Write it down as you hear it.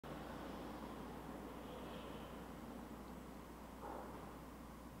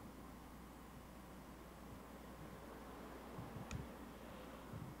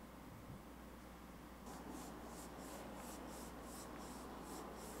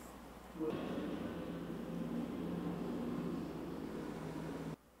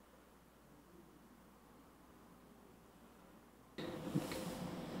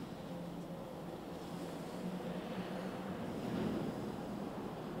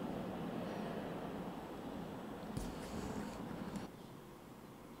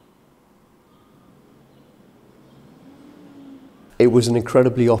It was an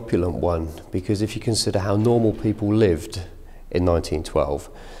incredibly opulent one, because if you consider how normal people lived in 1912,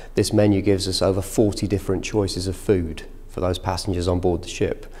 this menu gives us over 40 different choices of food for those passengers on board the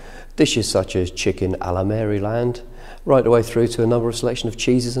ship. Dishes such as chicken a la Maryland, right the way through to a number of selection of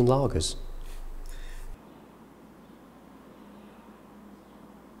cheeses and lagers.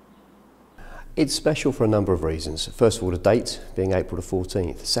 It's special for a number of reasons. First of all, the date being April the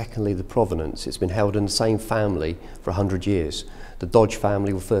 14th. Secondly, the provenance. It's been held in the same family for 100 years. The Dodge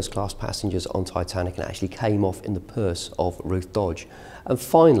family were first-class passengers on Titanic and actually came off in the purse of Ruth Dodge. And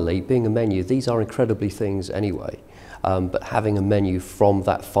finally, being a menu, these are incredibly things anyway, but having a menu from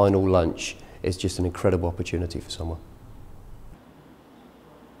that final lunch is just an incredible opportunity for someone.